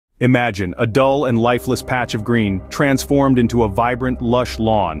Imagine a dull and lifeless patch of green transformed into a vibrant, lush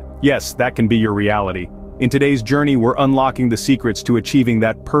lawn. Yes, that can be your reality. In today's journey, we're unlocking the secrets to achieving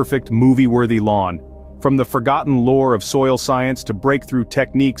that perfect, movie-worthy lawn. From the forgotten lore of soil science to breakthrough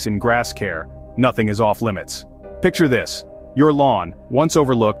techniques in grass care, nothing is off limits. Picture this: your lawn, once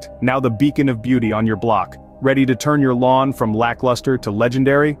overlooked, now the beacon of beauty on your block. Ready to turn your lawn from lackluster to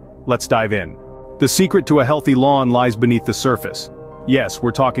legendary? Let's dive in. The secret to a healthy lawn lies beneath the surface. Yes, we're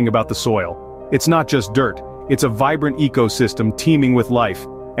talking about the soil. It's not just dirt, it's a vibrant ecosystem teeming with life,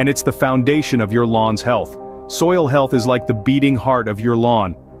 and it's the foundation of your lawn's health. Soil health is like the beating heart of your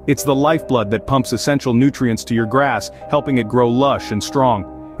lawn. It's the lifeblood that pumps essential nutrients to your grass, helping it grow lush and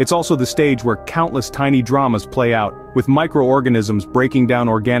strong. It's also the stage where countless tiny dramas play out, with microorganisms breaking down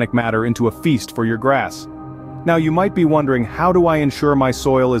organic matter into a feast for your grass. Now you might be wondering, how do I ensure my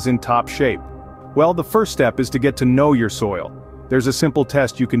soil is in top shape? Well, the first step is to get to know your soil. There's a simple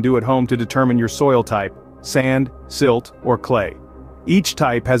test you can do at home to determine your soil type: sand, silt, or clay. Each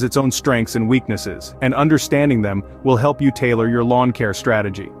type has its own strengths and weaknesses, and understanding them will help you tailor your lawn care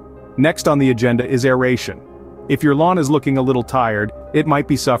strategy. Next on the agenda is aeration. If your lawn is looking a little tired, it might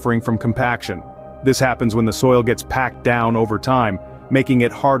be suffering from compaction. This happens when the soil gets packed down over time, making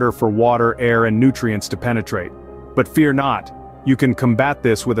it harder for water, air, and nutrients to penetrate. But fear not, you can combat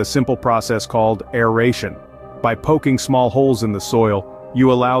this with a simple process called aeration. By poking small holes in the soil,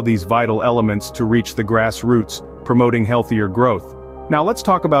 you allow these vital elements to reach the grass roots, promoting healthier growth. Now let's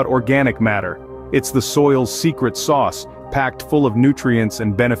talk about organic matter. It's the soil's secret sauce, packed full of nutrients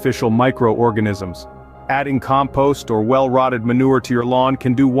and beneficial microorganisms. Adding compost or well-rotted manure to your lawn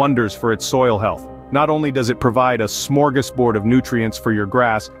can do wonders for its soil health. Not only does it provide a smorgasbord of nutrients for your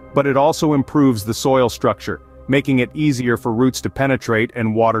grass, but it also improves the soil structure, making it easier for roots to penetrate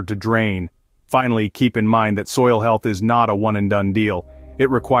and water to drain. Finally, keep in mind that soil health is not a one-and-done deal. It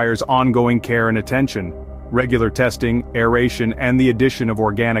requires ongoing care and attention. Regular testing, aeration, and the addition of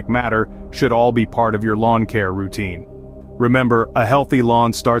organic matter should all be part of your lawn care routine. Remember, a healthy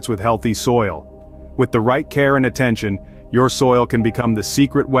lawn starts with healthy soil. With the right care and attention, your soil can become the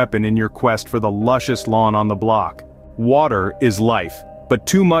secret weapon in your quest for the luscious lawn on the block. Water is life, but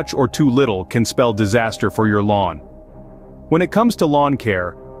too much or too little can spell disaster for your lawn. When it comes to lawn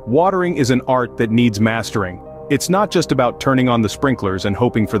care, watering is an art that needs mastering. It's not just about turning on the sprinklers and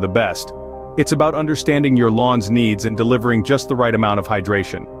hoping for the best. It's about understanding your lawn's needs and delivering just the right amount of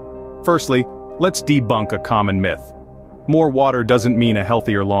hydration. Firstly, let's debunk a common myth. More water doesn't mean a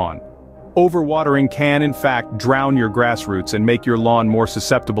healthier lawn. Overwatering can in fact drown your grass roots and make your lawn more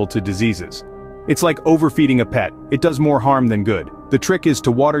susceptible to diseases. It's like overfeeding a pet, it does more harm than good. The trick is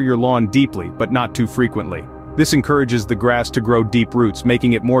to water your lawn deeply, but not too frequently. This encourages the grass to grow deep roots,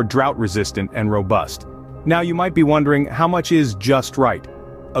 making it more drought-resistant and robust. Now you might be wondering, how much is just right?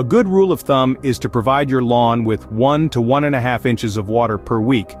 A good rule of thumb is to provide your lawn with 1 to 1.5 inches of water per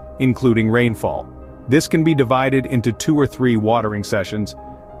week, including rainfall. This can be divided into 2 or 3 watering sessions.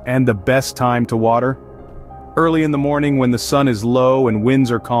 And the best time to water? Early in the morning when the sun is low and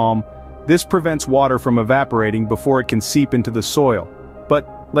winds are calm. This prevents water from evaporating before it can seep into the soil.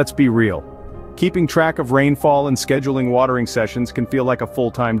 But let's be real. Keeping track of rainfall and scheduling watering sessions can feel like a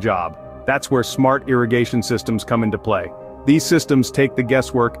full-time job. That's where smart irrigation systems come into play. These systems take the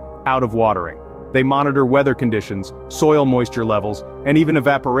guesswork out of watering. They monitor weather conditions, soil moisture levels, and even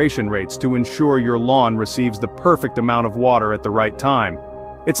evaporation rates to ensure your lawn receives the perfect amount of water at the right time.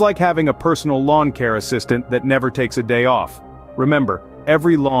 It's like having a personal lawn care assistant that never takes a day off. Remember,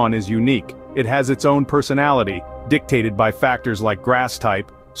 every lawn is unique. It has its own personality, dictated by factors like grass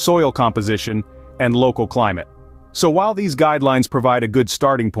type, soil composition, and local climate. So while these guidelines provide a good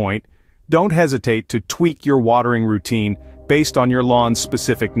starting point, don't hesitate to tweak your watering routine based on your lawn's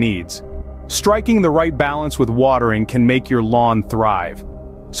specific needs. Striking the right balance with watering can make your lawn thrive.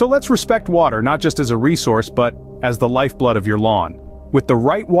 So let's respect water not just as a resource but as the lifeblood of your lawn. With the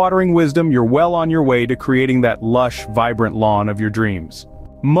right watering wisdom, you're well on your way to creating that lush, vibrant lawn of your dreams.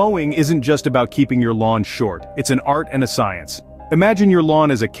 Mowing isn't just about keeping your lawn short, it's an art and a science. Imagine your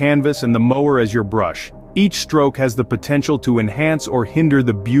lawn as a canvas and the mower as your brush. Each stroke has the potential to enhance or hinder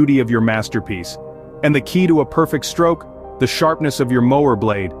the beauty of your masterpiece. And the key to a perfect stroke? The sharpness of your mower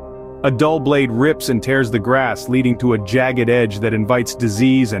blade. A dull blade rips and tears the grass, leading to a jagged edge that invites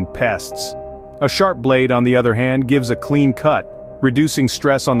disease and pests. A sharp blade, on the other hand, gives a clean cut, reducing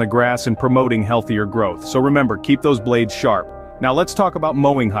stress on the grass and promoting healthier growth. So remember, keep those blades sharp. Now let's talk about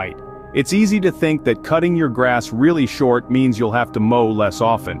mowing height. It's easy to think that cutting your grass really short means you'll have to mow less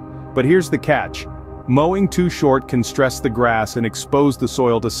often. But here's the catch. Mowing too short can stress the grass and expose the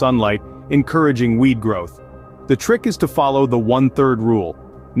soil to sunlight, encouraging weed growth. The trick is to follow the 1/3 rule.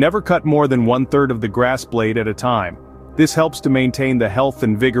 Never cut more than 1/3 of the grass blade at a time. This helps to maintain the health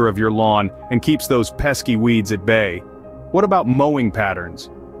and vigor of your lawn and keeps those pesky weeds at bay. What about mowing patterns?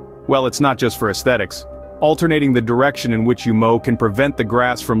 Well, it's not just for aesthetics. Alternating the direction in which you mow can prevent the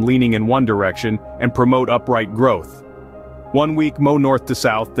grass from leaning in one direction and promote upright growth. One week mow north to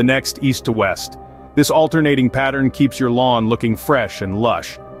south, the next east to west. This alternating pattern keeps your lawn looking fresh and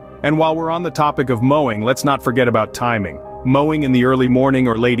lush. And while we're on the topic of mowing, let's not forget about timing. Mowing in the early morning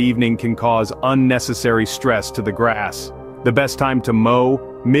or late evening can cause unnecessary stress to the grass. The best time to mow,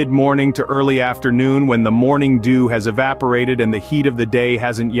 mid-morning to early afternoon when the morning dew has evaporated and the heat of the day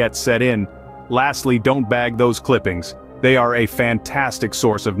hasn't yet set in. Lastly, don't bag those clippings. They are a fantastic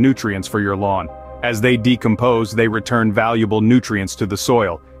source of nutrients for your lawn. As they decompose, they return valuable nutrients to the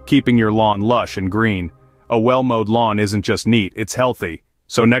soil, keeping your lawn lush and green. A well-mowed lawn isn't just neat, it's healthy.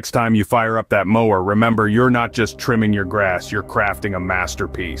 So next time you fire up that mower, remember you're not just trimming your grass, you're crafting a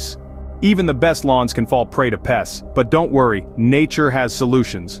masterpiece. Even the best lawns can fall prey to pests, but don't worry, nature has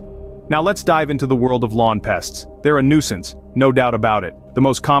solutions. Now let's dive into the world of lawn pests. They're a nuisance, no doubt about it. The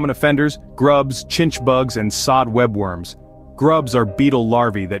most common offenders: grubs, chinch bugs, and sod webworms. Grubs are beetle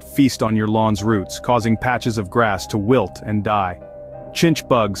larvae that feast on your lawn's roots, causing patches of grass to wilt and die. Chinch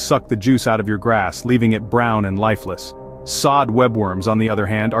bugs suck the juice out of your grass, leaving it brown and lifeless. Sod webworms, on the other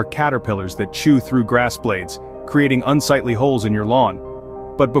hand, are caterpillars that chew through grass blades, creating unsightly holes in your lawn.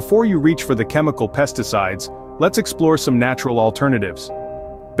 But before you reach for the chemical pesticides, let's explore some natural alternatives.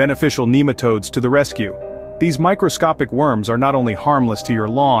 Beneficial nematodes to the rescue. These microscopic worms are not only harmless to your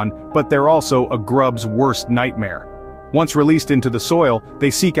lawn, but they're also a grub's worst nightmare. Once released into the soil,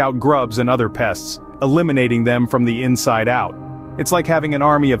 they seek out grubs and other pests, eliminating them from the inside out. It's like having an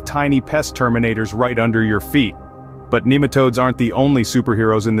army of tiny pest terminators right under your feet. But nematodes aren't the only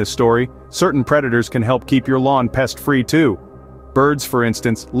superheroes in this story. Certain predators can help keep your lawn pest-free too. Birds, for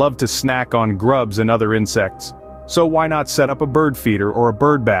instance, love to snack on grubs and other insects. So why not set up a bird feeder or a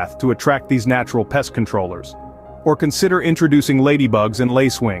bird bath to attract these natural pest controllers? Or consider introducing ladybugs and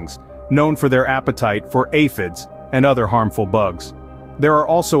lacewings, known for their appetite for aphids and other harmful bugs. There are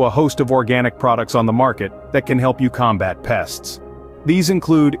also a host of organic products on the market that can help you combat pests. These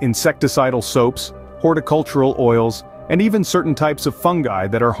include insecticidal soaps, horticultural oils, and even certain types of fungi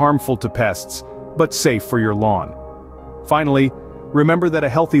that are harmful to pests, but safe for your lawn. Finally, remember that a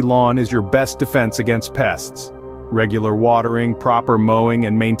healthy lawn is your best defense against pests. Regular watering, proper mowing,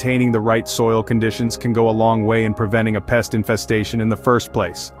 and maintaining the right soil conditions can go a long way in preventing a pest infestation in the first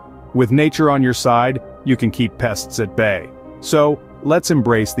place. With nature on your side, you can keep pests at bay. So, let's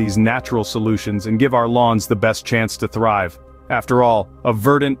embrace these natural solutions and give our lawns the best chance to thrive. After all, a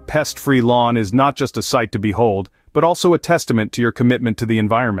verdant, pest-free lawn is not just a sight to behold, but also a testament to your commitment to the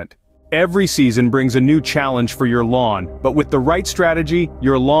environment. Every season brings a new challenge for your lawn, but with the right strategy,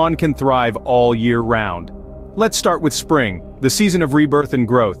 your lawn can thrive all year round. Let's start with spring, the season of rebirth and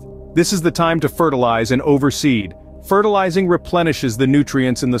growth. This is the time to fertilize and overseed. Fertilizing replenishes the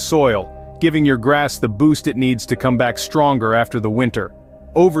nutrients in the soil, giving your grass the boost it needs to come back stronger after the winter.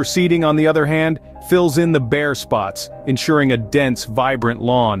 Overseeding, on the other hand, fills in the bare spots, ensuring a dense, vibrant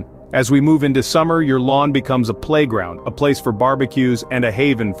lawn. As we move into summer, your lawn becomes a playground, a place for barbecues, and a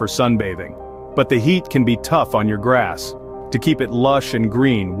haven for sunbathing. But the heat can be tough on your grass. To keep it lush and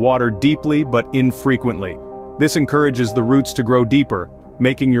green, water deeply but infrequently. This encourages the roots to grow deeper,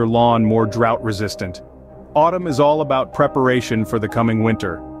 making your lawn more drought-resistant. Autumn is all about preparation for the coming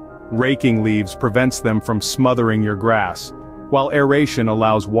winter. Raking leaves prevents them from smothering your grass, while aeration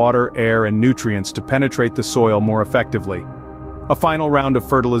allows water, air, and nutrients to penetrate the soil more effectively. A final round of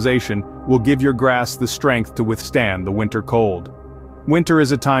fertilization will give your grass the strength to withstand the winter cold. Winter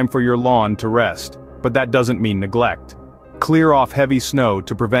is a time for your lawn to rest, but that doesn't mean neglect. Clear off heavy snow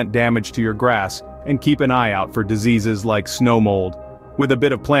to prevent damage to your grass, and keep an eye out for diseases like snow mold. With a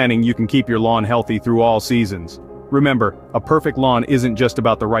bit of planning, you can keep your lawn healthy through all seasons. Remember, a perfect lawn isn't just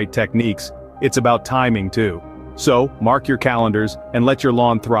about the right techniques, it's about timing too. So, mark your calendars and let your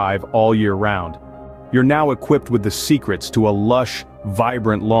lawn thrive all year round. You're now equipped with the secrets to a lush,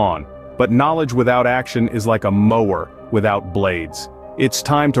 vibrant lawn, but knowledge without action is like a mower without blades. It's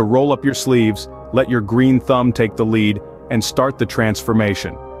time to roll up your sleeves, let your green thumb take the lead, and start the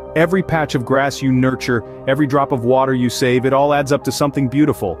transformation. Every patch of grass you nurture, every drop of water you save, it all adds up to something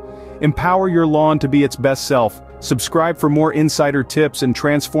beautiful. Empower your lawn to be its best self, subscribe for more insider tips, and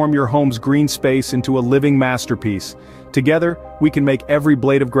transform your home's green space into a living masterpiece. Together, we can make every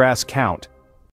blade of grass count.